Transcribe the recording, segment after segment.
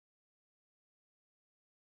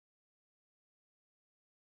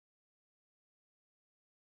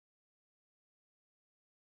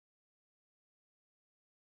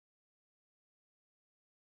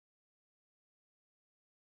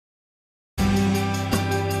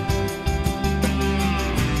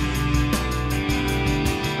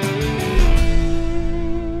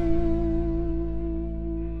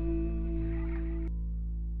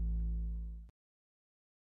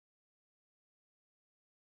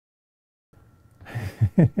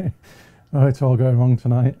Oh, it's all going wrong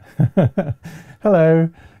tonight. Hello,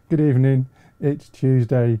 good evening. It's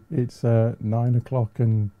Tuesday. It's 9 o'clock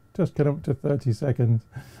and just get up to 30 seconds.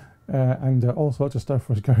 And all sorts of stuff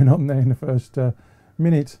was going on there in the first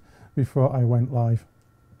minute before I went live.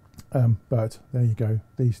 But there you go.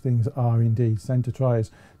 These things are indeed centre tries.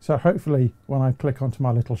 So hopefully when I click onto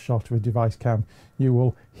my little shot with device cam, you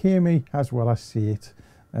will hear me as well as see it.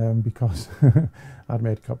 Because I'd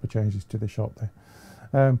made a couple of changes to the shot there.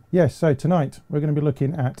 Yes, so tonight we're going to be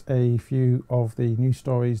looking at a few of the news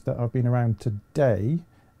stories that have been around today.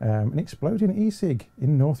 An exploding e-cig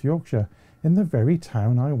in North Yorkshire, in the very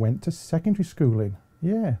town I went to secondary school in.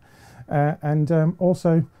 Yeah, and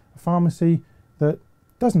also a pharmacy that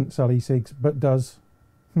doesn't sell e-cigs but does.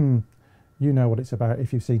 You know what it's about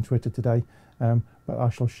if you've seen Twitter today, but I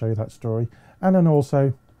shall show you that story. And then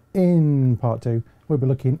also in part 2 we'll be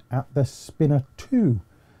looking at the Spinner 2,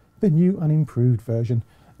 the new and improved version,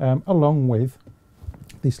 along with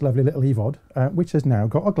this lovely little Evod, which has now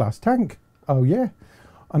got a glass tank. Oh yeah,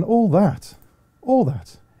 and all that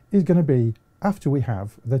is going to be after we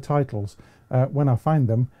have the titles, when I find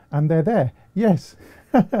them, and they're there. Yes,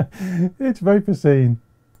 it's Vapour Scene.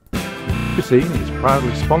 Vapour Scene is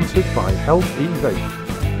proudly sponsored by Health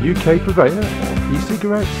E-Vape, UK purveyor of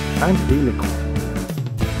e-cigarettes and e-liquid.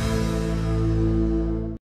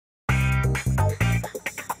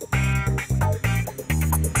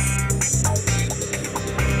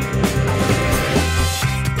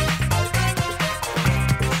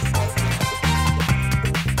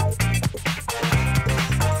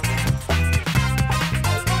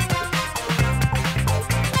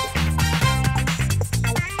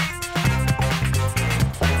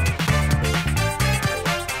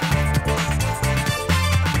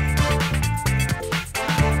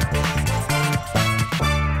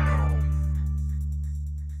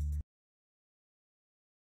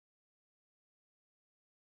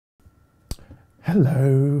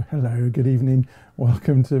 Hello, good evening.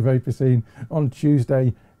 Welcome to Vapour Scene on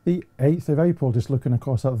Tuesday, the 8th of April. Just looking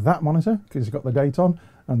across at that monitor because it's got the date on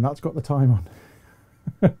and that's got the time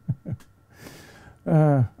on.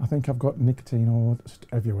 I think I've got nicotine all just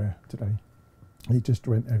everywhere today. It just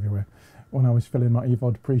went everywhere when I was filling my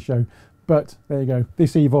Evod pre-show. But there you go.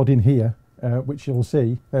 This Evod in here, which you'll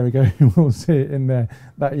see. There we go. We'll see it in there.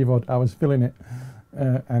 That Evod, I was filling it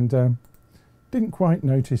and didn't quite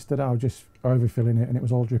notice that I was just overfilling it and it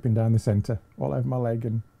was all dripping down the centre, all over my leg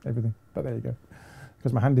and everything. But there you go.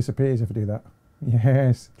 Because my hand disappears if I do that.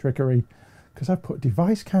 Yes, trickery. Because I've put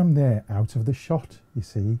device cam there out of the shot, you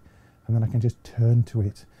see, and then I can just turn to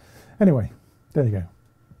it. Anyway, there you go.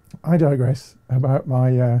 I digress about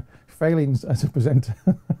my failings as a presenter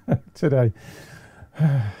today.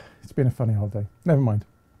 It's been a funny holiday. Never mind.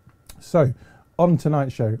 So, on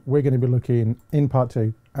tonight's show, we're going to be looking in part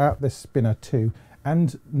 2 at the Spinner 2.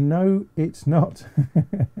 And no, it's not.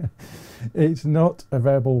 It's not a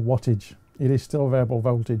variable wattage. It is still variable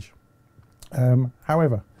voltage.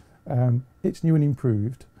 However, it's new and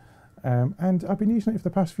improved. And I've been using it for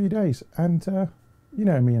the past few days. And you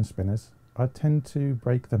know me and spinners, I tend to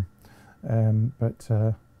break them. But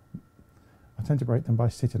I tend to break them by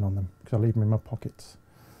sitting on them because I leave them in my pockets.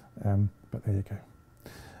 But there you go.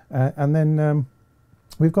 And then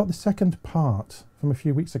we've got the second part from a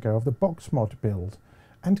few weeks ago of the box mod build.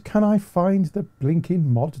 And can I find the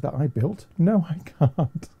blinking mod that I built? No, I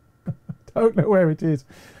can't. I don't know where it is.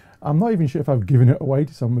 I'm not even sure if I've given it away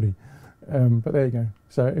to somebody. But there you go.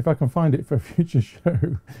 So if I can find it for a future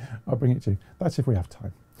show, I'll bring it to you. That's if we have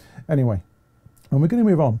time. Anyway, and we're going to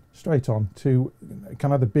move on, straight on, to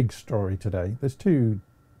kind of the big story today. There's two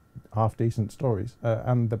half-decent stories,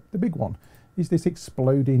 and the big one is this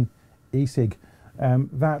exploding e-cig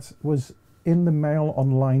that was in the mail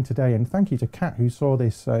online today. And thank you to Kat, who saw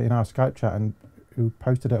this in our Skype chat and who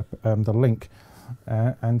posted up the link.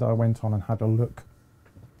 And I went on and had a look.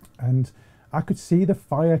 And I could see the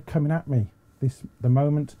fire coming at me. The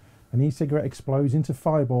moment an e-cigarette explodes into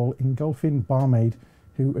fireball, engulfing barmaid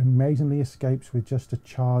who amazingly escapes with just a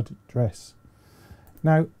charred dress.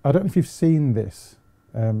 Now, I don't know if you've seen this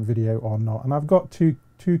video or not, and I've got two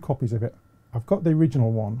copies of it. I've got the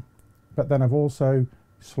original one, but then I've also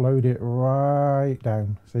slowed it right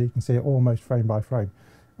down so you can see it almost frame by frame.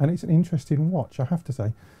 And it's an interesting watch, I have to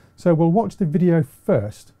say. So we'll watch the video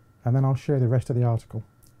first, and then I'll share the rest of the article.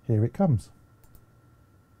 Here it comes.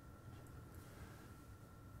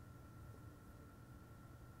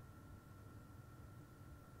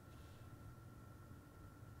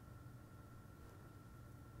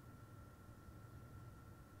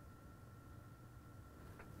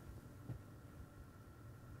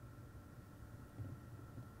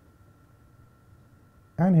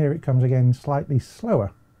 And here it comes again, slightly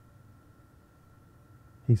slower,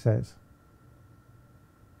 he says.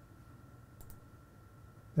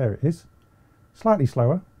 There it is, slightly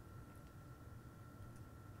slower.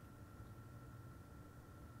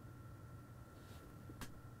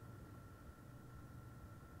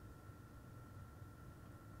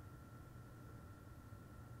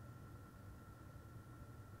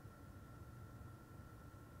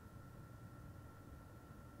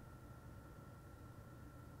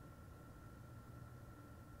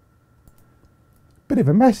 Bit of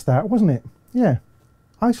a mess that, wasn't it? Yeah.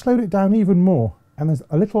 I slowed it down even more, and there's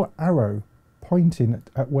a little arrow pointing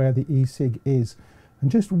at where the e-cig is, and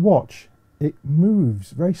just watch, it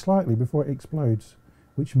moves very slightly before it explodes,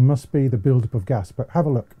 which must be the buildup of gas. But have a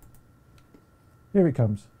look. Here it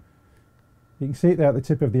comes. You can see it there at the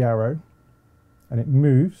tip of the arrow, and it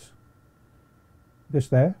moves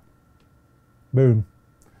just there. Boom,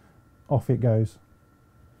 off it goes.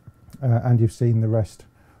 And you've seen the rest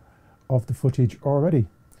of the footage already.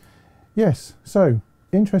 Yes, so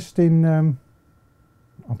interesting.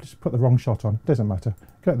 I'll just put the wrong shot on, doesn't matter,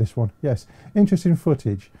 get this one. Yes, interesting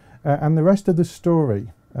footage. And the rest of the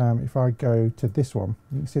story, if I go to this one,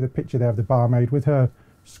 you can see the picture there of the barmaid with her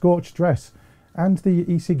scorched dress and the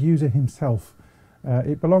e-cig user himself.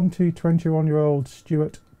 It belonged to 21-year-old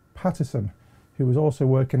Stuart Patterson, who was also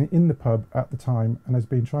working in the pub at the time and has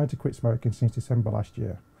been trying to quit smoking since December last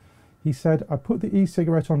year. He said, I put the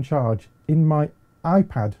e-cigarette on charge in my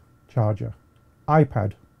iPad charger,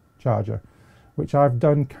 which I've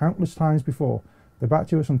done countless times before. The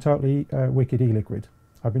battery was some totally wicked e-liquid.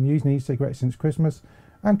 I've been using e-cigarettes since Christmas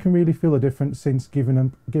and can really feel the difference since giving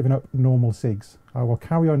up normal cigs. I will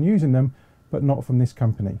carry on using them, but not from this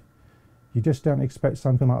company. You just don't expect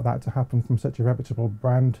something like that to happen from such a reputable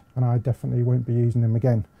brand, and I definitely won't be using them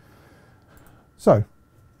again. So,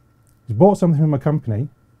 he's bought something from a company,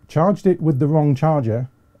 charged it with the wrong charger.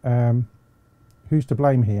 Who's to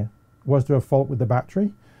blame here? Was there a fault with the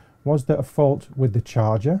battery? Was there a fault with the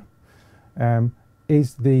charger?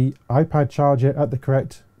 Is the iPad charger at the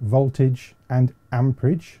correct voltage and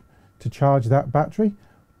amperage to charge that battery?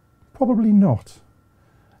 Probably not.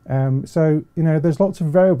 So, you know, there's lots of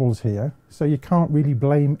variables here, so you can't really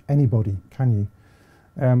blame anybody, can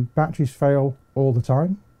you? Batteries fail all the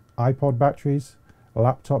time. iPod batteries,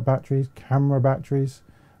 laptop batteries, camera batteries,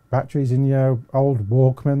 batteries in your old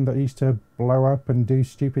Walkman that used to blow up and do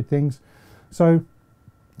stupid things. So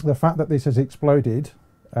the fact that this has exploded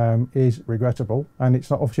is regrettable, and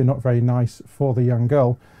it's obviously not very nice for the young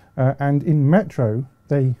girl. And in Metro,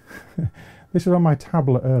 they this was on my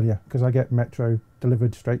tablet earlier, because I get Metro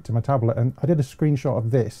delivered straight to my tablet, and I did a screenshot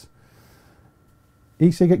of this.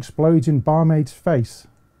 E-cig explodes in barmaid's face.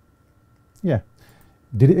 Yeah.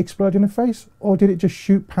 Did it explode in her face, or did it just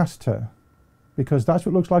shoot past her? Because that's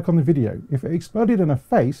what it looks like on the video. If it exploded in her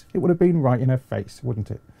face, it would have been right in her face, wouldn't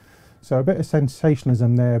it? So a bit of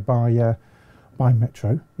sensationalism there by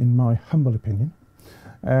Metro, in my humble opinion.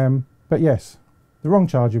 But yes, the wrong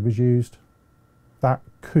charger was used. That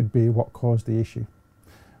could be what caused the issue.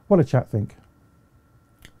 What do chat think?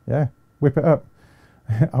 Yeah, whip it up.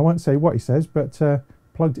 I won't say what he says, but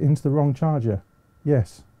plugged into the wrong charger.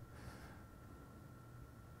 Yes.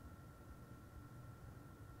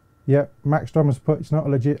 Yep, Max Drummers put, it's not a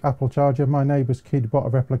legit Apple charger. My neighbour's kid bought a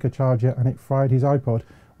replica charger and it fried his iPod.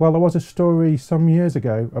 Well, there was a story some years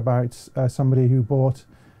ago about somebody who bought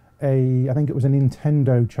I think it was a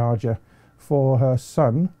Nintendo charger for her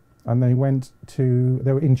son, and they were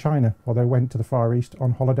in China, or they went to the Far East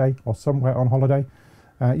on holiday, or somewhere on holiday.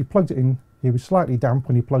 He plugged it in, he was slightly damp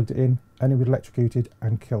when he plugged it in, and he was electrocuted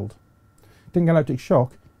and killed. Didn't get electric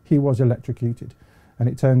shock, he was electrocuted. And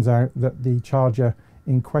it turns out that the charger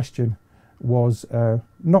in question was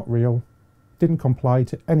not real, didn't comply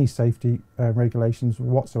to any safety regulations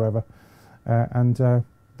whatsoever, and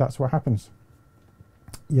that's what happens.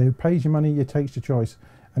 You pays your money, you takes your choice,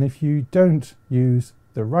 and if you don't use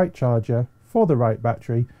the right charger for the right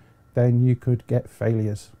battery, then you could get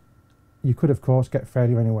failures. You could, of course, get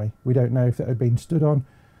failure anyway. We don't know if it had been stood on,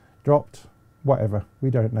 dropped, whatever. We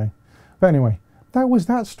don't know. But anyway, that was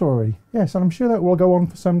that story. Yes, and I'm sure that will go on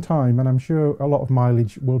for some time, and I'm sure a lot of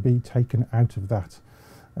mileage will be taken out of that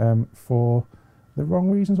for the wrong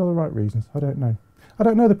reasons or the right reasons. I don't know. I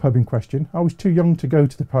don't know the pub in question. I was too young to go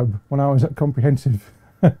to the pub when I was at Comprehensive.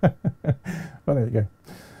 Well, there you go.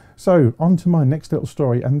 So, on to my next little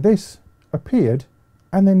story, and this appeared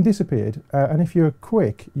and then disappeared. And if you're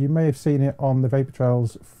quick, you may have seen it on the Vapour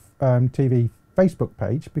Trail's TV Facebook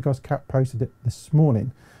page, because Kat posted it this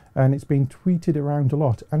morning, and it's been tweeted around a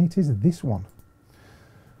lot, and it is this one.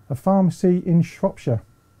 A pharmacy in Shropshire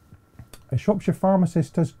A Shropshire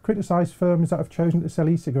pharmacist has criticised firms that have chosen to sell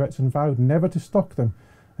e-cigarettes and vowed never to stock them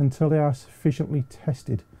until they are sufficiently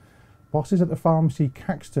tested. Bosses at the pharmacy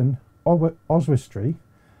Caxton, Oswestry,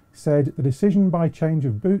 said the decision by change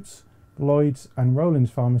of Boots, Lloyd's and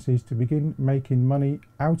Rowland's pharmacies to begin making money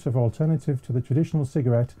out of alternative to the traditional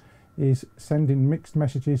cigarette is sending mixed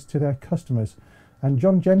messages to their customers. And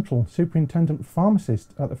John Gentle, superintendent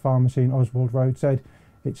pharmacist at the pharmacy in Oswald Road, said,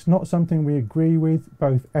 "It's not something we agree with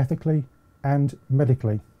both ethically and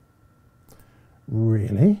medically."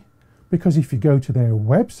 Really? Because if you go to their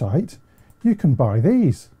website, you can buy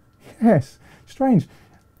these. Yes, strange.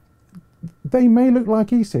 They may look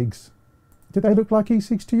like e-cigs. Do they look like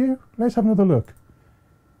e-cigs to you? Let's have another look.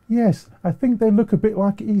 Yes, I think they look a bit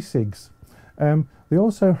like e-cigs. They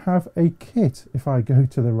also have a kit, if I go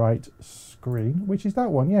to the right screen, which is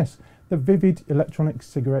that one, yes, the Vivid Electronic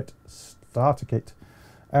Cigarette Starter Kit.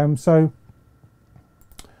 So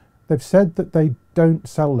they've said that they don't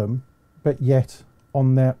sell them, but yet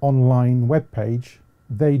on their online webpage,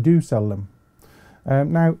 they do sell them.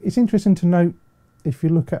 Now, it's interesting to note, if you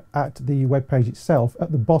look at the webpage itself,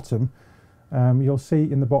 at the bottom, you'll see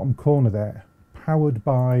in the bottom corner there, powered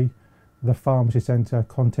by the Pharmacy Centre,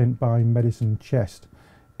 content by Medicine Chest.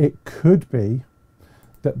 It could be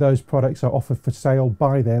that those products are offered for sale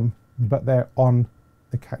by them, but they're on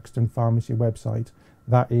the Caxton Pharmacy website.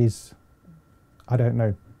 That is, I don't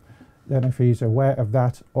know if he's aware of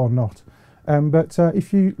that or not. But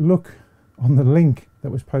if you look on the link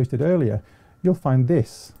that was posted earlier, you'll find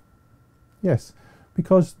this. Yes,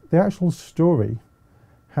 because the actual story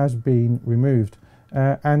has been removed,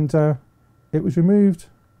 and it was removed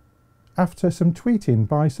after some tweeting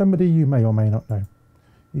by somebody you may or may not know.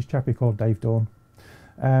 He's a chappie called Dave Dawn.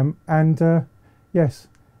 Yes,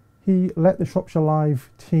 he let the Shropshire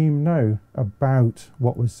Live team know about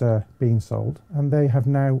what was being sold, and they have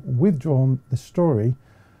now withdrawn the story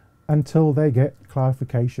until they get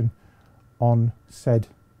clarification on said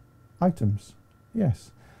items.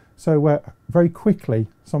 Yes. So very quickly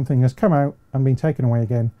something has come out and been taken away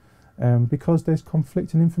again because there's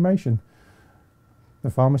conflicting information. The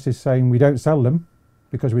pharmacist is saying we don't sell them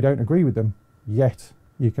because we don't agree with them, yet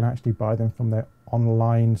you can actually buy them from their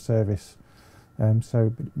online service.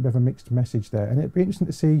 So we have a mixed message there, and it'd be interesting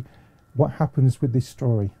to see what happens with this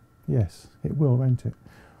story. Yes, it will, won't it?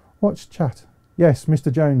 Watch chat. Yes,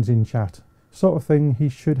 Mr. Jones in chat. Sort of thing he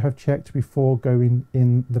should have checked before going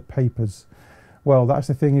in the papers. Well, that's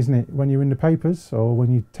the thing, isn't it? When you're in the papers or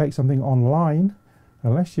when you take something online,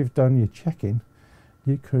 unless you've done your checking,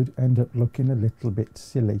 you could end up looking a little bit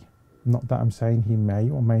silly. Not that I'm saying he may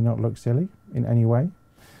or may not look silly in any way.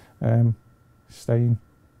 Staying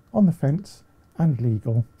on the fence and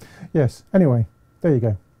legal. Yes, anyway, there you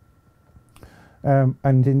go.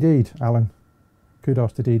 And indeed, Alan,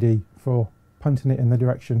 kudos to DD for punting it in the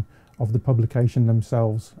direction of the publication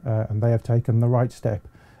themselves, and they have taken the right step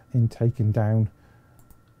in taking down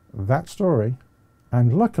that story,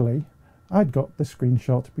 and luckily I'd got the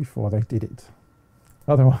screenshot before they did it.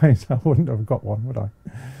 Otherwise I wouldn't have got one, would I?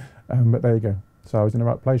 But there you go. So I was in the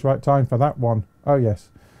right place, right time for that one. Oh yes.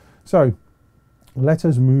 So let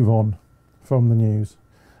us move on from the news.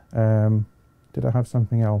 Did I have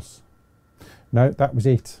something else? No, that was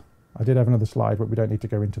it. I did have another slide, but we don't need to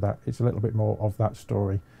go into that. It's a little bit more of that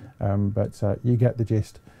story, but you get the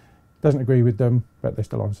gist. Doesn't agree with them, but they're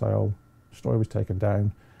still on sale. Story was taken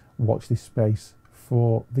down. Watch this space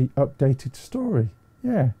for the updated story.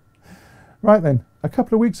 Yeah. Right then, a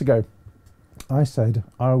couple of weeks ago, I said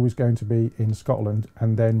I was going to be in Scotland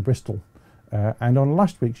and then Bristol. And on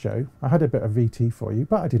last week's show, I had a bit of VT for you,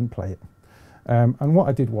 but I didn't play it. And what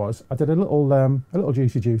I did was, I did a little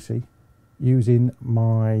juicy using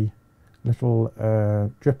my little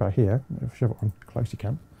dripper here. I'll shove it on close you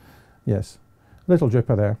can. Yes, little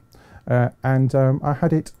dripper there. And I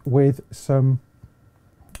had it with some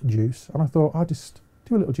juice, and I thought I'll just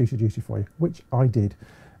do a little juicy for you, which I did.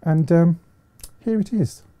 And here it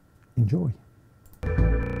is. Enjoy.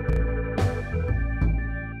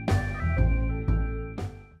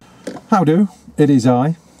 How do? It is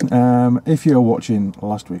I. If you're watching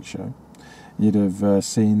last week's show, you'd have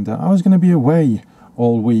seen that I was going to be away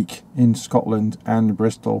all week in Scotland and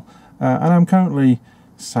Bristol, and I'm currently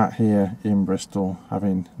sat here in Bristol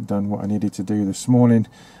having done what I needed to do this morning,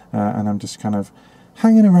 and I'm just kind of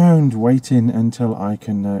hanging around waiting until I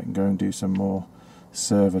can go and do some more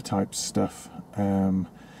server type stuff a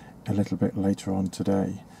little bit later on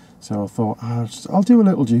today. So I thought I'll do a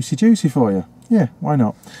little juicy for you. Yeah, why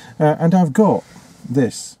not? And I've got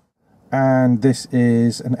this, and this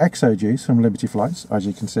is an XO juice from Liberty Flights, as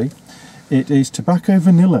you can see. It is tobacco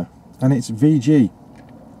vanilla, and it's VG.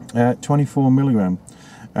 24 milligram.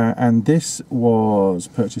 And this was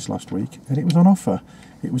purchased last week, and it was on offer.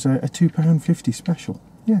 It was a £2.50 special.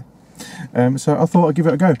 Yeah. So I thought I'd give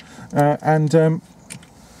it a go. And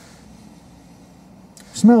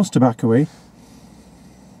smells tobacco-y.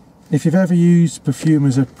 If you've ever used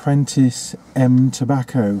Perfumer's Apprentice M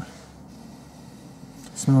Tobacco,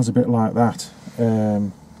 smells a bit like that.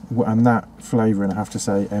 And that flavouring, I have to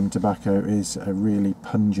say, M Tobacco is a really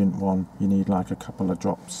pungent one. You need like a couple of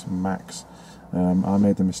drops max. I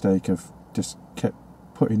made the mistake of just kept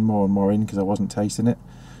putting more and more in because I wasn't tasting it,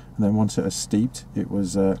 and then once it was steeped, it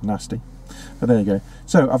was nasty. But there you go.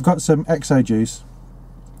 So I've got some XO juice,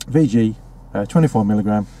 VG, 24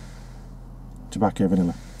 milligram, tobacco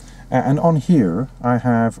vanilla, and on here I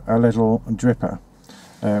have a little dripper,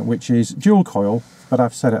 which is dual coil, but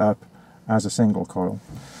I've set it up as a single coil,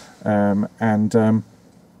 and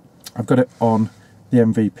I've got it on the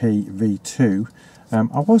MVP V2.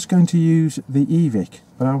 I was going to use the Evic,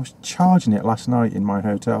 but I was charging it last night in my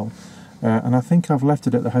hotel, and I think I've left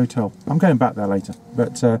it at the hotel. I'm going back there later,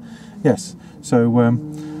 but yes, so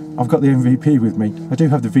I've got the MVP with me. I do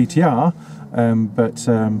have the VTR, but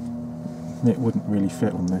it wouldn't really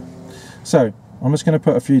fit on there. So I'm just going to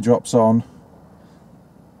put a few drops on,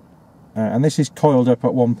 and this is coiled up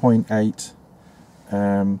at 1.8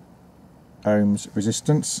 ohms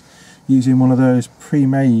resistance, using one of those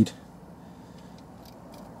pre-made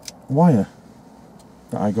wire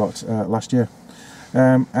that I got last year,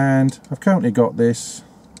 and I've currently got this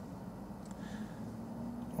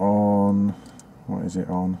on, what is it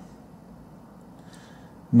on,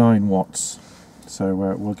 9 watts, so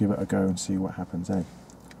we'll give it a go and see what happens, eh?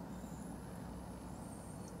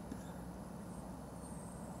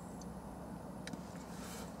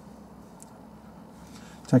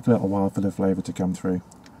 Take a little while for the flavour to come through.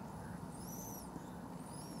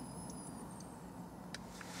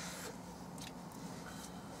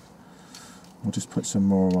 I'll just put some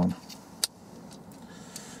more on.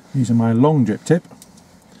 Using my long drip tip,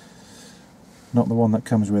 not the one that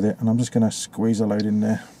comes with it, and I'm just going to squeeze a load in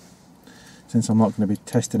there, since I'm not going to be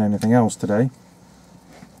testing anything else today,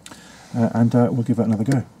 and we'll give it another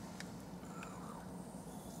go.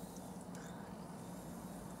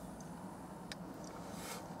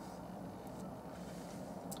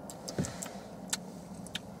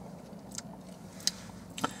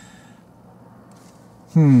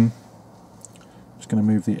 Going to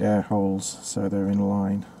move the air holes so they're in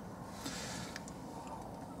line.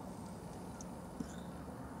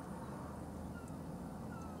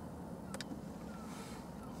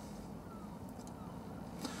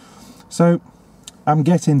 So I'm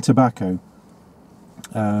getting tobacco.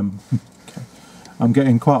 Okay. I'm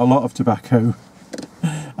getting quite a lot of tobacco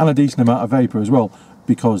and a decent amount of vapour as well,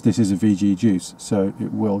 because this is a VG juice, so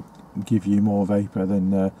it will give you more vapour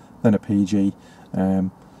than a PG.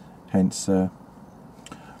 Hence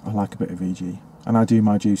I like a bit of VG, and I do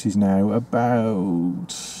my juices now about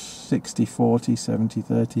 60-40,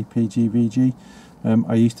 70-30 PG VG.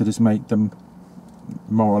 I used to just make them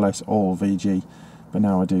more or less all VG, but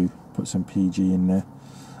now I do put some PG in there.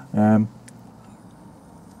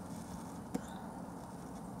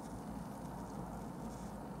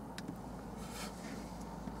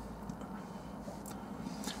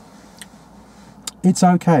 It's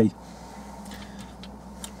okay.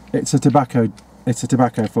 It's a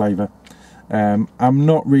tobacco flavour. I'm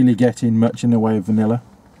not really getting much in the way of vanilla,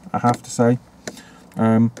 I have to say.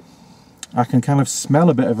 I can kind of smell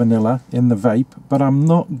a bit of vanilla in the vape, but I'm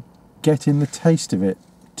not getting the taste of it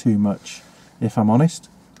too much, if I'm honest.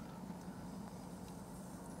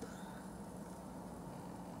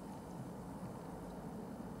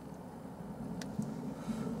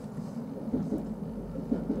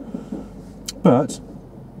 But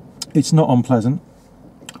it's not unpleasant.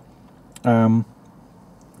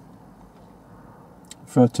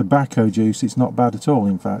 For tobacco juice, it's not bad at all,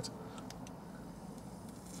 in fact.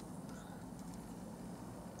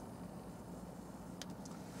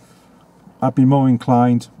 I'd be more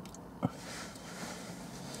inclined,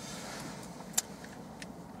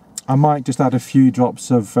 I might just add a few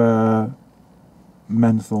drops of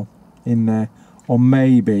menthol in there, or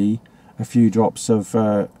maybe a few drops of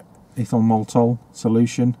ethyl maltol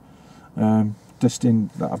solution, just in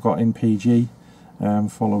that I've got in PG,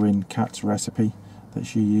 following Kat's recipe that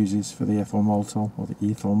she uses for the ethyl maltol, or the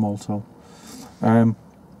ethyl maltol,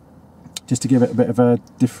 just to give it a bit of a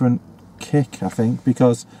different kick, I think,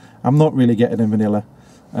 because I'm not really getting a vanilla,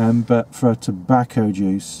 but for a tobacco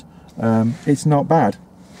juice, it's not bad.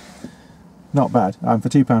 Not bad. For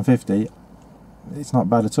 £2.50, it's not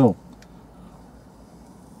bad at all.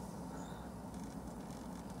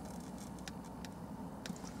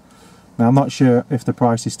 Now I'm not sure if the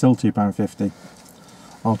price is still £2.50.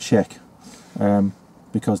 I'll check,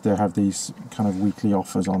 because they have these kind of weekly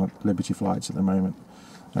offers on at Liberty Flights at the moment.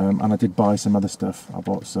 And I did buy some other stuff. I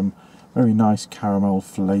bought some very nice caramel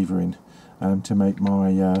flavouring to make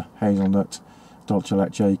my hazelnut dolce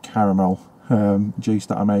leche caramel juice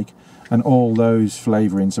that I make. And all those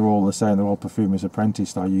flavourings are all the same. They're all Perfumer's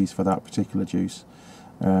Apprentice that I use for that particular juice.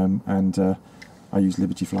 And I use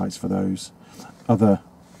Liberty Flights for those. Other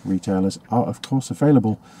retailers are of course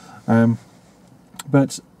available.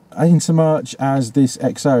 But in so much as this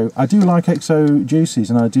XO, I do like XO juices,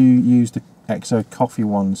 and I do use the XO coffee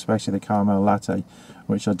ones, especially the caramel latte,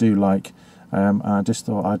 which I do like. I just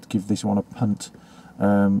thought I'd give this one a punt,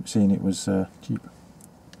 seeing it was cheap.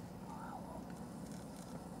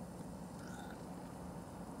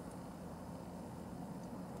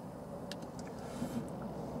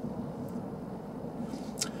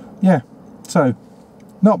 Yeah, so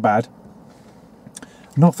not bad.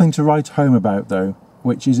 Nothing to write home about though,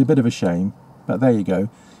 which is a bit of a shame, but there you go.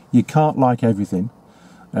 You can't like everything,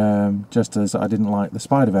 just as I didn't like the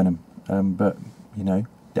spider venom, but you know,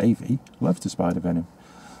 Davey loves the spider venom.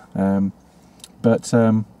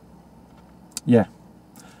 Yeah,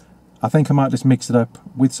 I think I might just mix it up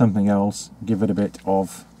with something else, give it a bit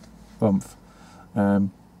of oomph.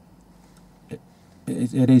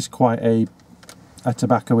 It is quite a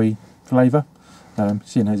tobacco-y flavour,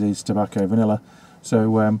 seeing as it is tobacco vanilla.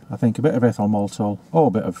 So I think a bit of ethyl maltol or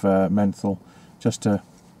a bit of menthol, just to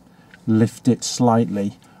lift it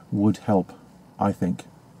slightly, would help, I think.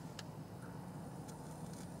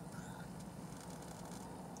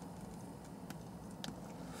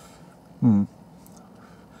 And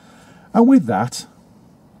with that,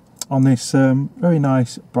 on this very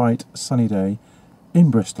nice, bright, sunny day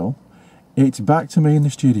in Bristol, it's back to me in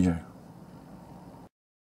the studio.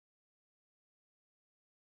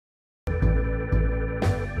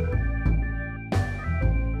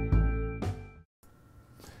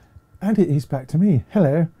 And it is back to me.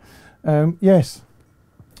 Hello. Yes,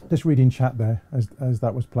 just reading chat there as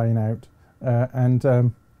that was playing out.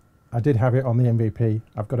 And I did have it on the MVP.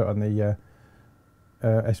 I've got it on the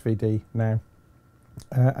SVD now.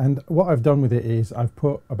 And what I've done with it is I've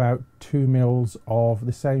put about 2 mils of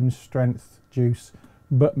the same strength juice,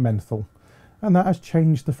 but menthol. And that has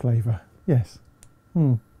changed the flavour. Yes.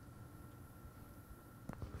 And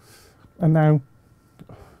now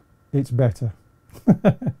it's better.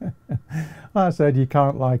 Like I said, you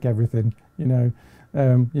can't like everything, you know.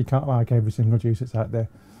 You can't like every single juice that's out there.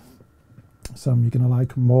 Some you're going to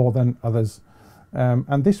like more than others.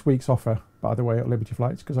 And this week's offer, by the way, at Liberty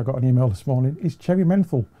Flights, because I got an email this morning, is cherry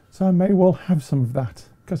menthol. So I may well have some of that,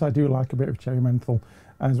 because I do like a bit of cherry menthol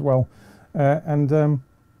as well. Drip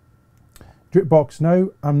box,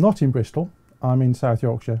 no, I'm not in Bristol. I'm in South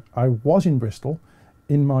Yorkshire. I was in Bristol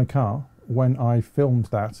in my car when I filmed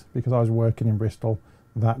that, because I was working in Bristol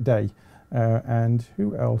that day. And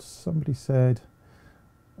who else? Somebody said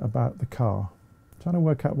about the car. I'm trying to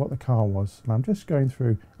work out what the car was, and I'm just going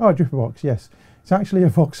through. Oh, dripper box, yes. It's actually a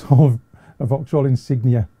Vauxhall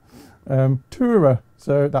Insignia Tourer,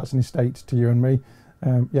 so that's an estate to you and me.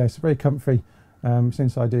 Yes, very comfy,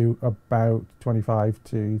 since I do about 25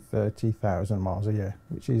 to 30,000 miles a year,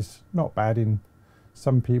 which is not bad in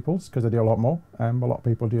some people's, because I do a lot more, a lot of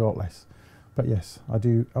people do a lot less. But yes, I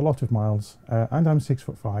do a lot of miles, and I'm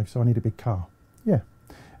 6'5", so I need a big car. Yeah.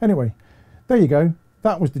 Anyway, there you go.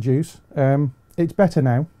 That was the juice. It's better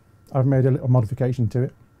now. I've made a little modification to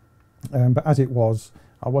it. But as it was,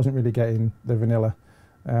 I wasn't really getting the vanilla,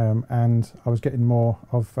 and I was getting more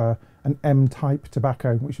of an M-type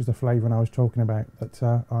tobacco, which was the flavour I was talking about, that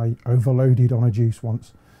I overloaded on a juice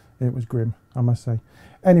once. It was grim, I must say.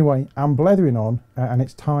 Anyway, I'm blethering on, and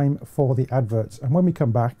it's time for the adverts. And when we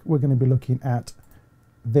come back, we're going to be looking at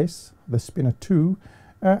this, the Spinner 2,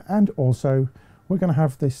 and also we're going to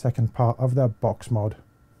have the second part of the box mod.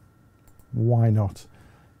 Why not?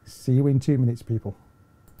 See you in 2 minutes, people.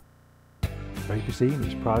 Vapour Scene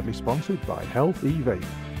is proudly sponsored by Health E-Vape,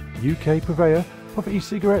 UK purveyor of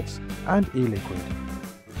e-cigarettes and e-liquid.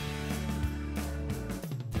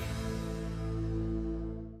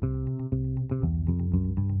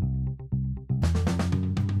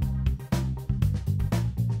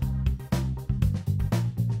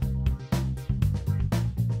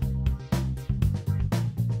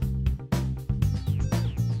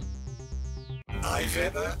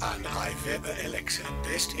 iVapour and iVapour Elixir,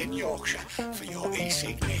 based in Yorkshire, for your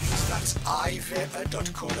e-cig needs. That's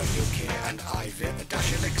iVapour.co.uk and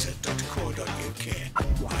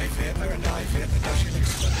iVapour-elixir.co.uk. iVapour and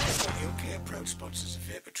iVapour-elixir.co.uk, proud sponsors of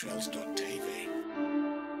vapourtrails.tv.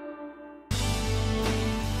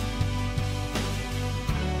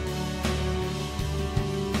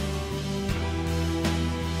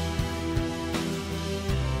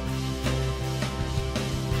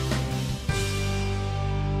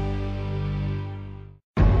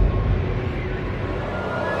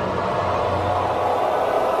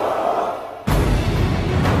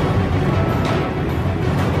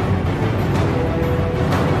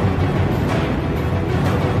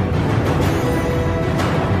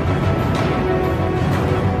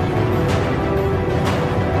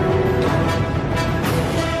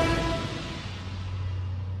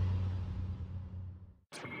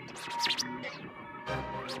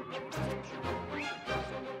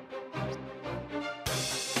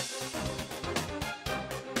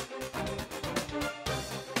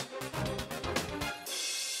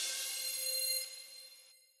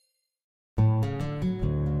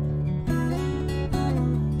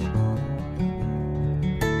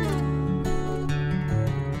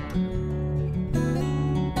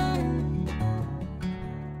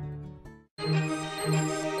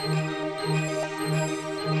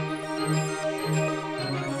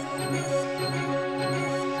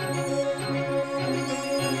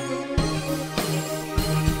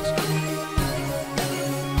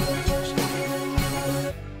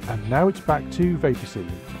 Now it's back to Vapour Scene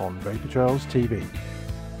on Vapour Trails TV.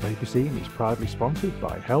 Vapour Scene is proudly sponsored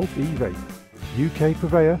by Health E-Vape, UK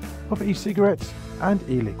purveyor of e-cigarettes and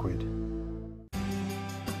e-liquid.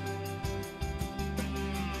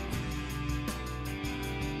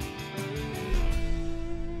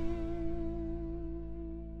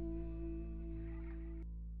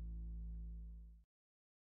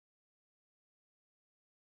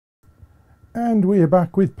 And we are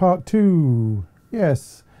back with part 2.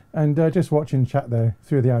 Yes, and just watching chat there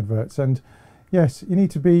through the adverts. And yes, you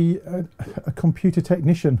need to be a computer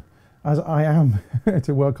technician, as I am,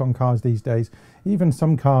 to work on cars these days. Even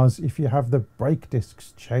some cars, if you have the brake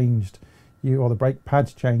discs changed, or the brake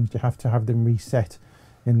pads changed, you have to have them reset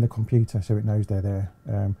in the computer so it knows they're there.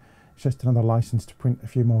 It's just another license to print a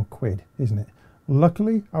few more quid, isn't it?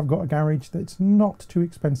 Luckily, I've got a garage that's not too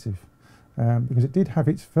expensive. Because it did have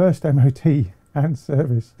its first MOT and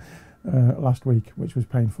service last week, which was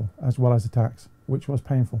painful, as well as the tax, which was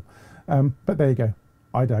painful. But there you go,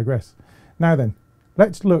 I digress. Now then,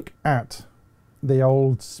 let's look at the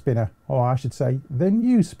old spinner, or I should say the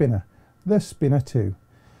new spinner, the Spinner 2.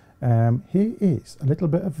 Here is a little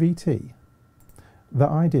bit of VT that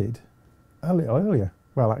I did a little earlier.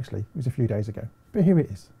 Well, actually, it was a few days ago, but here it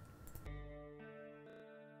is.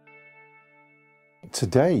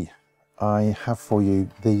 Today I have for you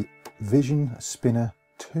the Vision Spinner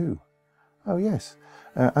 2. Oh yes,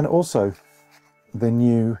 and also the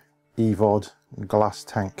new Evod glass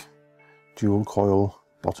tank, dual coil,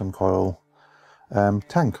 bottom coil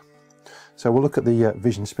tank. So we'll look at the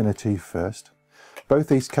Vision Spinner 2 first. Both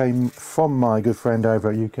these came from my good friend over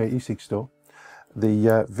at UK e-cigs store.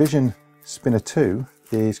 The Vision Spinner 2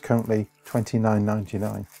 is currently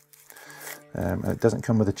 £29.99, and it doesn't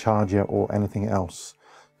come with a charger or anything else,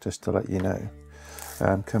 just to let you know.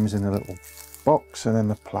 Comes in a little box, and then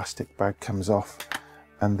the plastic bag comes off,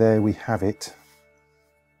 and there we have it.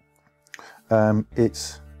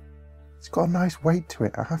 It's got a nice weight to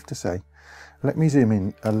it, I have to say. Let me zoom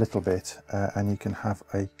in a little bit and you can have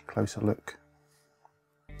a closer look.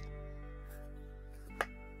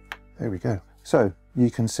 There we go. So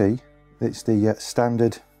you can see it's the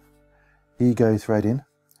standard Ego threading,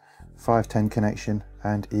 510 connection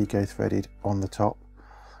and Ego threaded on the top.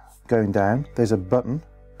 Going down, there's a button,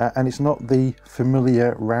 and it's not the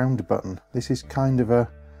familiar round button. This is kind of a,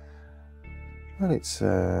 well, it's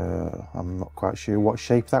I'm not quite sure what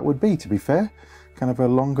shape that would be, to be fair. Kind of a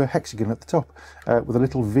longer hexagon at the top with a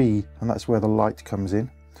little V, and that's where the light comes in.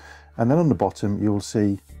 And then on the bottom you'll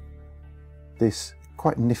see this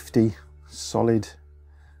quite nifty solid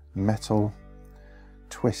metal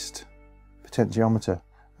twist potentiometer,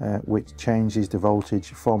 which changes the voltage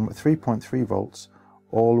from 3.3 volts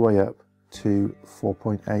all the way up to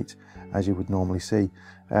 4.8, as you would normally see,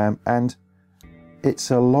 and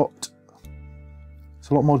it's a lot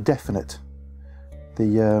more definite.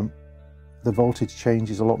 The voltage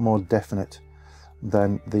change is a lot more definite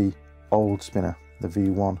than the old spinner, the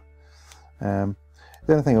V1. The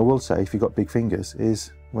other thing I will say, if you've got big fingers,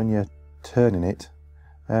 is when you're turning it,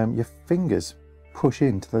 your fingers push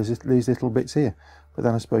into these little bits here. But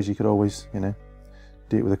then I suppose you could always, you know,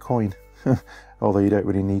 do it with a coin, although you don't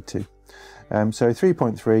really need to. So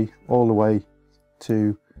 3.3 all the way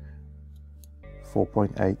to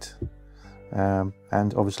 4.8,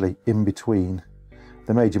 and obviously in between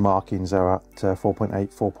the major markings are at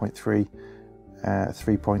 4.8, 4.3,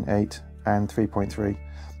 3.8 and 3.3.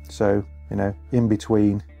 So, you know, in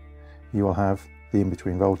between you will have the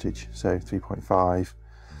in-between voltage, so 3.5,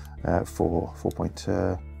 4,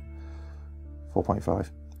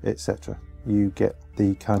 4.5, etc. You get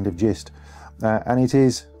the kind of gist, and it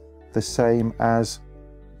is the same as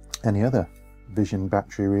any other Vision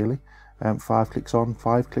battery really. 5 clicks on,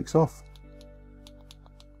 5 clicks off.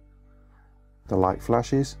 The light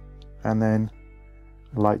flashes and then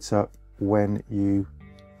lights up when you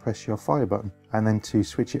press your fire button, and then to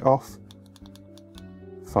switch it off,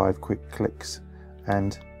 5 quick clicks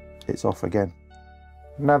and it's off again.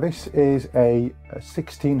 Now this is a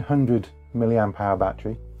 1600 milliamp hour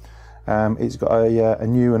battery. It's got a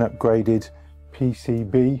new and upgraded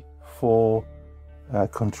PCB for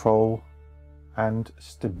control and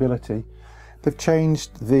stability. They've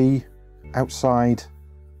changed the outside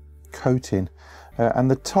coating, and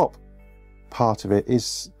the top part of it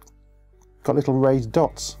is got little raised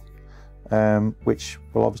dots, which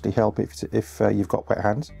will obviously help if you've got wet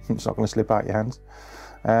hands. It's not going to slip out your hands.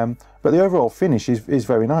 But the overall finish is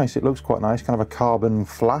very nice. It looks quite nice, kind of a carbon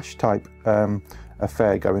flash type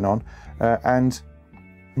affair going on, and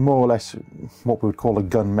more or less what we would call a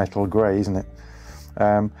gunmetal grey, isn't it?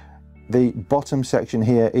 The bottom section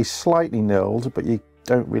here is slightly knurled, but you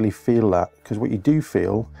don't really feel that, because what you do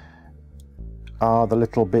feel are the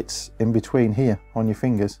little bits in between here on your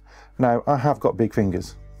fingers. Now, I have got big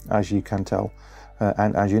fingers, as you can tell,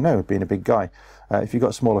 and as you know, being a big guy. If you've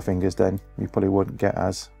got smaller fingers, then you probably wouldn't get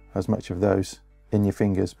as much of those in your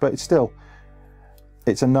fingers, but it's still,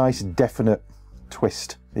 it's a nice definite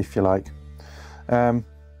twist, if you like.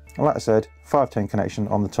 Like I said, 510 connection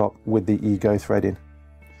on the top with the Ego threading.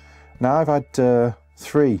 Now, I've had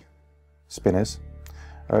 3 spinners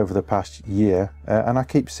over the past year, and I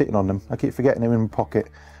keep sitting on them. I keep forgetting them in my pocket,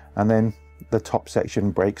 and then the top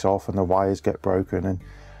section breaks off and the wires get broken, and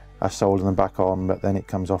I solder them back on, but then it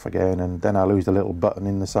comes off again, and then I lose the little button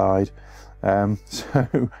in the side.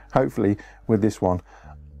 So hopefully with this one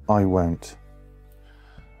I won't.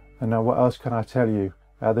 And now, what else can I tell you?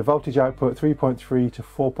 The voltage output 3.3 to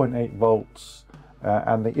 4.8 volts,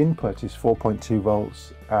 and the input is 4.2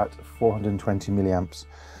 volts at 420 milliamps.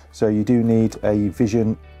 So you do need a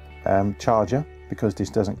Vision charger, because this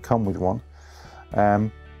doesn't come with one.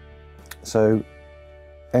 So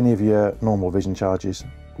any of your normal Vision chargers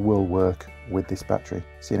will work with this battery,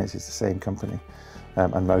 seeing as it's the same company,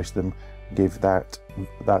 and most of them give that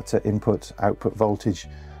input output voltage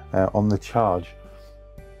on the charge.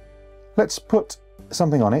 Let's put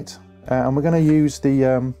something on it, and we're going to use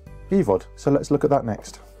the Evod, so let's look at that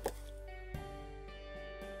next.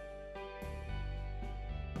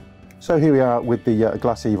 So here we are with the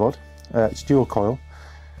glass Evod. It's dual coil,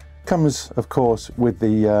 comes of course with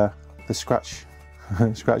the scratch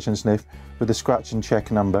scratch and sniff, with the scratch and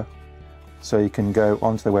check number, so you can go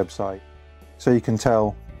onto the website, so you can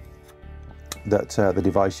tell that the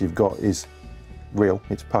device you've got is real,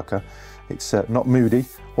 it's pucker, it's not moody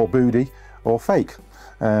or booty or fake,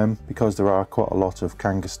 because there are quite a lot of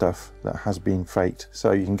Kanga stuff that has been faked.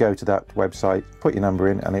 So you can go to that website, put your number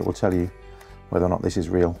in, and it will tell you whether or not this is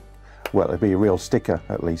real. Well, it'd be a real sticker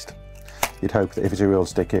at least. You'd hope that if it's a real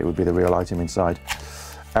sticker, it would be the real item inside.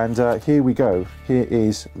 And here we go. Here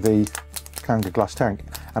is the Kanga glass tank,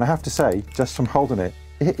 and I have to say, just from holding it,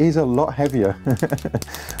 it is a lot heavier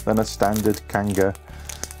than a standard Kanga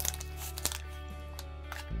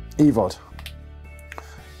Evod.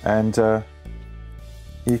 And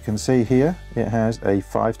you can see here it has a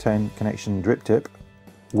 510 connection drip tip,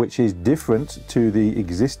 which is different to the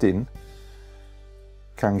existing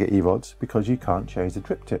Kanga Evods, because you can't change the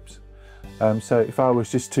drip tips. So if I was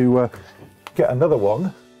just to get another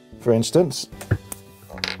one, for instance,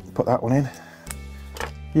 put that one in,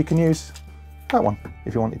 you can use that one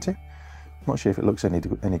if you wanted to. I'm not sure if it looks any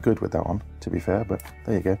good with that one, to be fair, but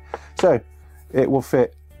there you go. So it will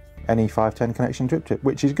fit any 510 connection drip tip,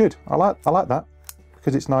 which is good. I like that,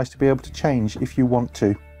 because it's nice to be able to change if you want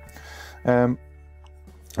to.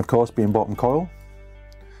 Of course, being bottom coil,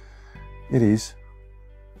 it is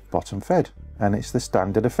bottom fed, and it's the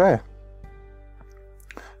standard affair.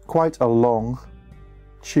 Quite a long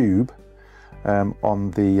tube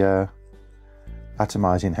on the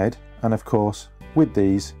atomizing head, and of course with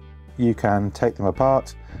these you can take them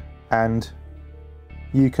apart, and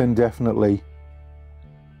you can definitely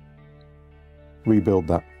rebuild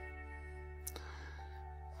that,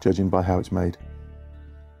 judging by how it's made.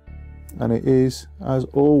 And it is, as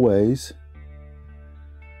always,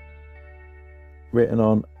 written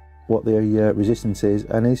on what the resistance is,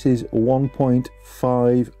 and this is 1.5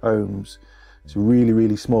 ohms. It's really,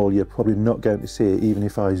 really small. You're probably not going to see it even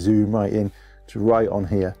if I zoom right in to right on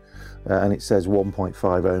here, and it says 1.5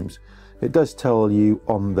 ohms. It does tell you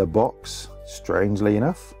on the box, strangely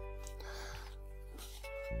enough,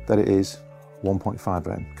 that it is 1.5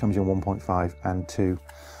 ohm. It comes in 1.5 and 2.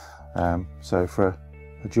 So for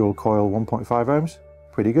a dual coil 1.5 ohms,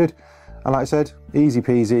 pretty good. And like I said, easy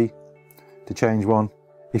peasy to change one.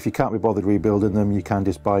 If you can't be bothered rebuilding them, you can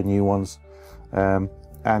just buy new ones.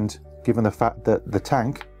 And given the fact that the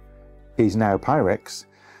tank is now Pyrex,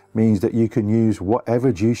 means that you can use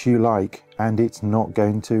whatever juice you like, and it's not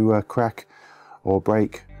going to crack or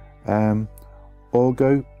break or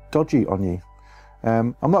go dodgy on you.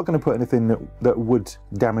 I'm not going to put anything that would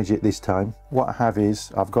damage it this time. What I have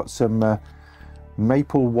is, I've got some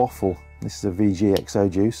maple waffle. This is a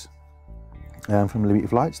VGXO juice from Liberty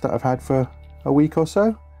Flights that I've had for a week or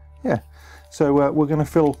so. Yeah, so we're going to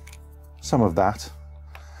fill some of that,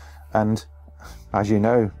 and as you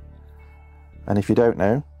know, and if you don't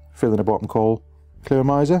know, fill in a bottom coil clear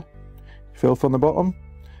miser, fill from the bottom,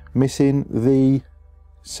 missing the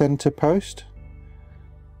center post,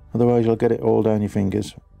 otherwise you'll get it all down your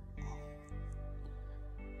fingers.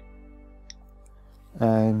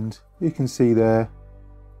 And you can see there,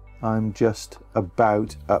 I'm just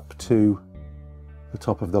about up to the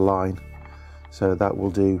top of the line, so that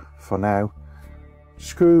will do for now.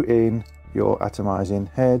 screw in your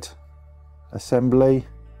atomizing head assembly,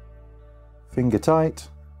 finger tight,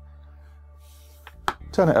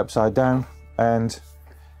 turn it upside down and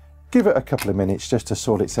give it a couple of minutes just to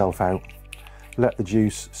sort itself out. Let the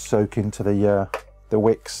juice soak into the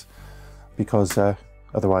wicks, because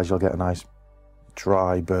otherwise you'll get a nice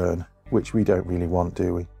dry burn, which we don't really want,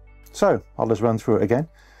 do we? So I'll just run through it again.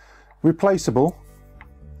 Replaceable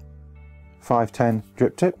 510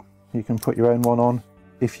 drip tip. You can put your own one on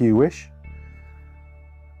if you wish.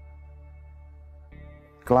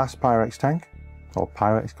 Glass Pyrex tank, or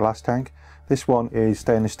Pyrex glass tank. This one is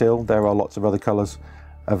stainless steel. There are lots of other colours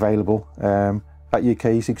available at UK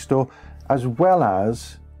e-cig store, as well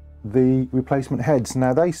as the replacement heads.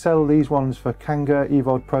 Now they sell these ones for Kanga,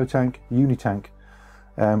 Evod, Pro Tank, Unitank,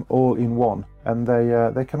 all in one, and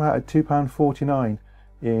they come out at £2.49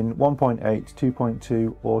 in 1.8,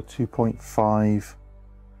 2.2 or 2.5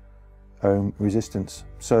 ohm resistance,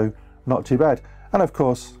 so not too bad. And of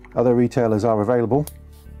course other retailers are available.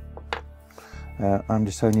 I'm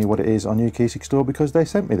just telling you what it is on UK e-cig store because they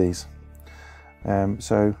sent me these,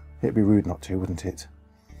 so it'd be rude not to, wouldn't it?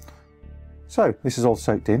 So this is all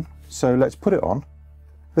soaked in, so let's put it on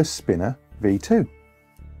the Spinner V2.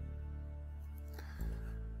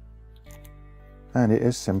 And it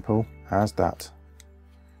is simple as that.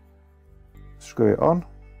 Screw it on,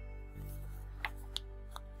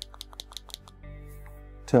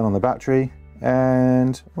 turn on the battery,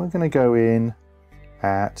 and we're going to go in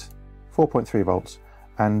at 4.3 volts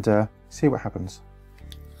and see what happens.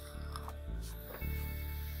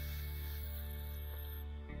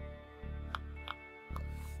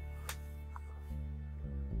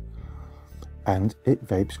 And it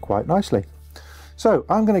vapes quite nicely. So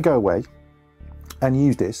I'm going to go away and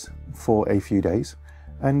use this for a few days,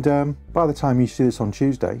 and by the time you see this on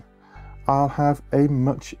Tuesday, I'll have a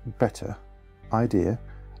much better idea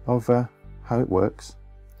of how it works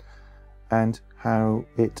and how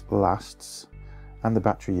it lasts and the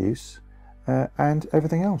battery use and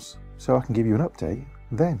everything else, so I can give you an update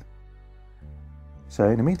then. So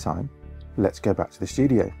in the meantime, let's go back to the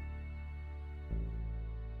studio.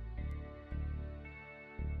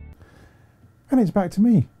 And it's back to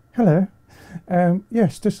me. Hello.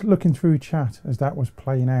 Yes, just looking through chat as that was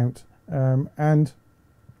playing out, and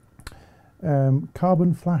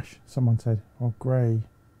carbon flash, someone said, or grey,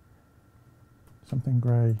 something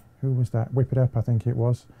grey. Who was that? Whip it up, I think it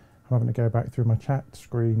was. I'm having to go back through my chat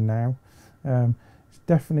screen now. It's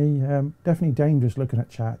definitely dangerous looking at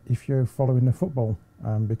chat if you're following the football,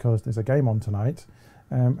 because there's a game on tonight,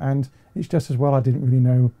 and it's just as well I didn't really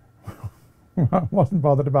know. I wasn't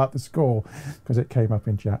bothered about the score because it came up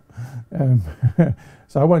in chat,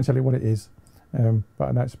 so I won't tell you what it is, but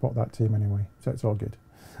I don't support that team anyway, so it's all good.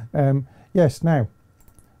 Yes, now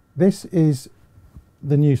this is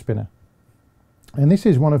the new spinner, and this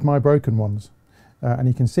is one of my broken ones, and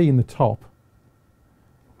you can see in the top,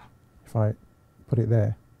 if I put it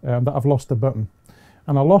there, that I've lost the button.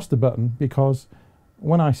 And I lost the button because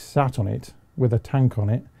when I sat on it with a tank on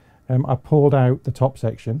it, I pulled out the top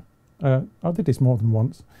section. I did this more than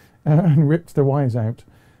once, and ripped the wires out,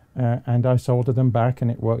 and I soldered them back and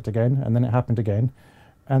it worked again, and then it happened again.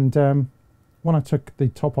 And when I took the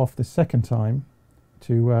top off the second time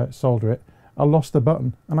to solder it, I lost the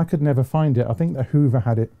button and I could never find it. I think the Hoover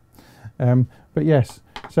had it. But yes,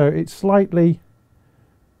 so it's slightly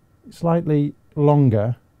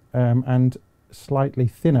longer and slightly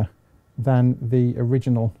thinner than the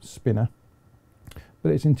original spinner,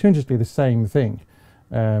 but it's intrinsically the same thing.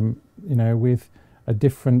 You know, with a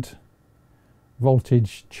different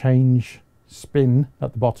voltage change spin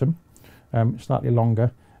at the bottom, slightly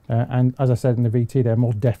longer, and as I said in the VT, they're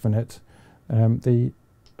more definite. The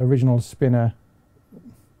original spinner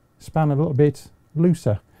span a little bit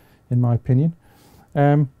looser, in my opinion,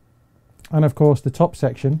 and of course the top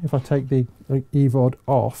section, if I take the Evod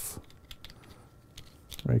off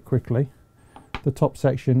very quickly, the top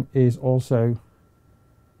section is also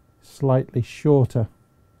slightly shorter.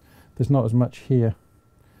 There's not as much here,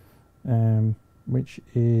 which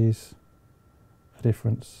is a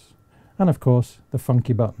difference. And of course the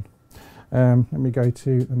funky button. Let me go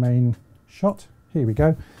to the main shot. Here we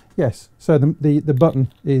go. Yes, so the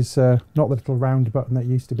button is not the little round button that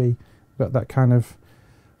used to be, but that kind of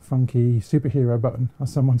funky superhero button,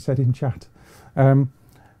 as someone said in chat. The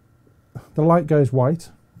light goes white,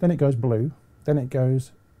 then it goes blue, then it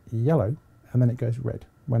goes yellow, and then it goes red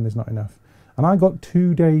when there's not enough. And I got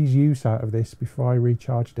 2 days use out of this before I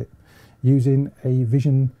recharged it using a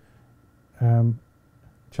Vision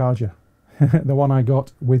charger, the one I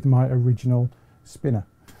got with my original spinner.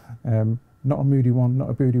 Not a moody one, not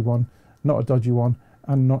a booty one, not a dodgy one,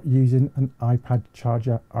 and not using an iPad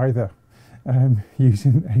charger either,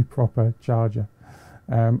 using a proper charger.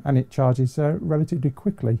 And it charges relatively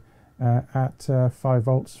quickly at 5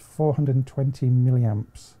 volts, 420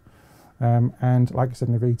 milliamps. And like I said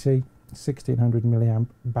in the VT, 1600 milliamp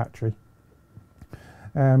battery.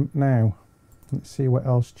 Now, let's see what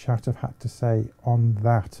else chat have had to say on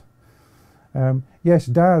that. Yes,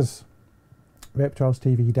 Daz, Vapour Trails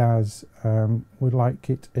TV Daz, would like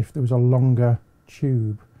it if there was a longer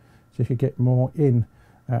tube, so you could get more in.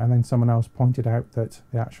 And then someone else pointed out that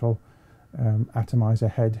the actual atomizer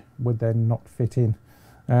head would then not fit in.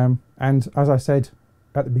 And as I said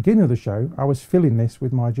at the beginning of the show, I was filling this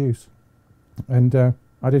with my juice, and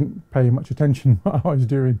I didn't pay much attention what I was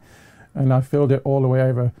doing, and I filled it all the way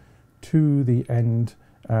over to the end,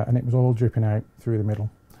 and it was all dripping out through the middle,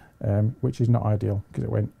 which is not ideal because it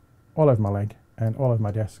went all over my leg and all over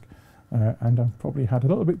my desk, and I've probably had a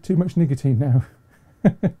little bit too much nicotine now.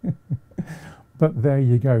 But there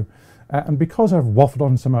you go. And because I've waffled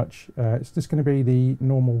on so much, it's just going to be the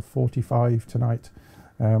normal 45 tonight.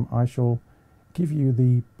 I shall give you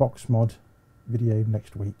the box mod video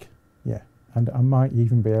next week. Yeah, and I might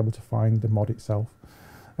even be able to find the mod itself.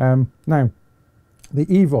 Now, the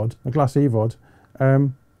Evod, the glass Evod,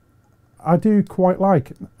 I do quite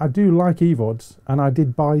like. I do like Evods, and I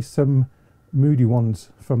did buy some moody ones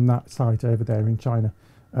from that site over there in China,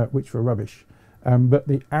 which were rubbish. But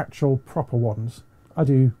the actual proper ones, I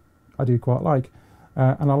do quite like,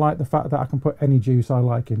 and I like the fact that I can put any juice I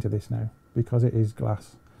like into this now because it is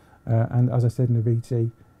glass, and as I said in the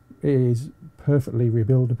VT, it is perfectly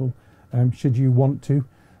rebuildable should you want to,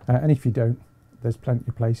 and if you don't, there's plenty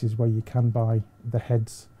of places where you can buy the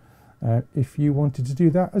heads if you wanted to do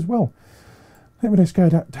that as well. Let me just go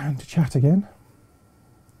down to chat again.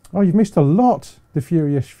 Oh, you've missed a lot, the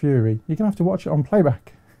Furious Fury. You're gonna have to watch it on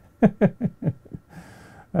playback.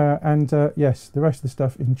 And yes, the rest of the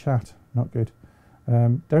stuff in chat, not good.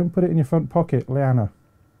 Don't put it in your front pocket, Leanna.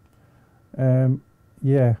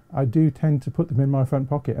 Yeah, I do tend to put them in my front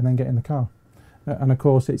pocket and then get in the car. And of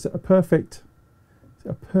course, it's a perfect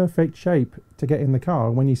shape to get in the car.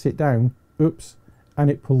 When you sit down, oops, and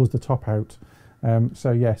it pulls the top out.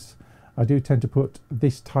 So yes, I do tend to put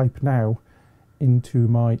this type now into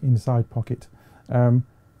my inside pocket.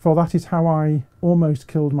 For that is how I almost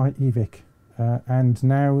killed my Evic. And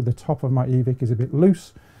now the top of my Evic is a bit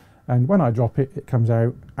loose, and when I drop it, it comes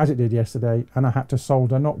out as it did yesterday, and I had to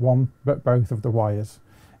solder not one but both of the wires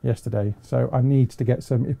yesterday. So I need to get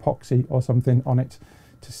some epoxy or something on it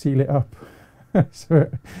to seal it up so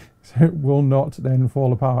it will not then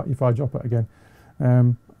fall apart if I drop it again.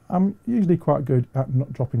 I'm usually quite good at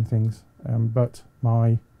not dropping things, but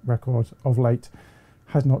my record of late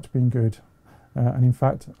has not been good. And in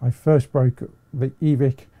fact, I first broke the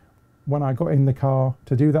Evic when I got in the car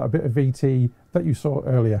to do that a bit of VT that you saw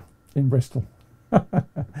earlier in Bristol. But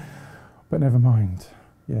never mind.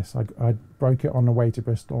 Yes, I broke it on the way to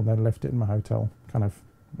Bristol and then left it in my hotel, kind of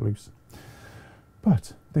loose.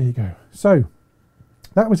 But there you go. So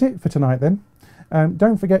that was it for tonight then.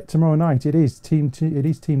 Don't forget, tomorrow night it is Team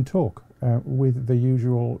Talk with the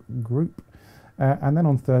usual group. And then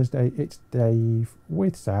on Thursday it's Dave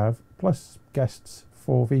with Sav plus guests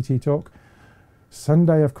for VT Talk.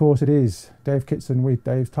 Sunday, of course, it is Dave Kitson with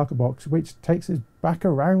Dave's Tackle Box, which takes us back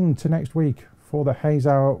around to next week for the Haze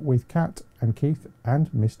Hour with Kat and Keith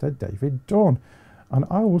and Mr. David Dawn. And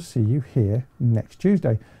I will see you here next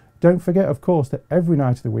Tuesday. Don't forget, of course, that every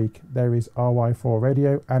night of the week there is RY4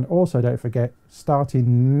 Radio, and also don't forget,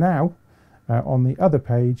 starting now on the other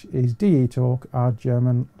page is DE Talk, our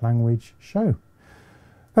German language show.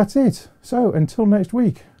 That's it. So until next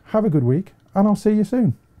week, have a good week, and I'll see you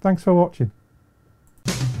soon. Thanks for watching.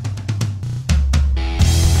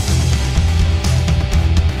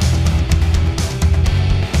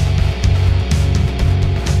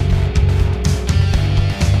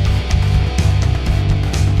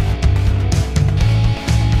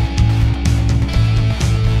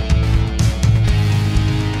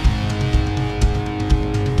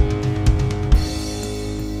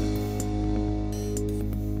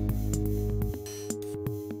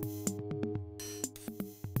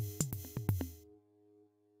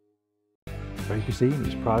 Vapour Scene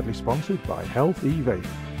is proudly sponsored by Health e-Vape,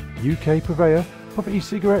 UK purveyor of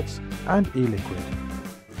e-cigarettes and e-liquid.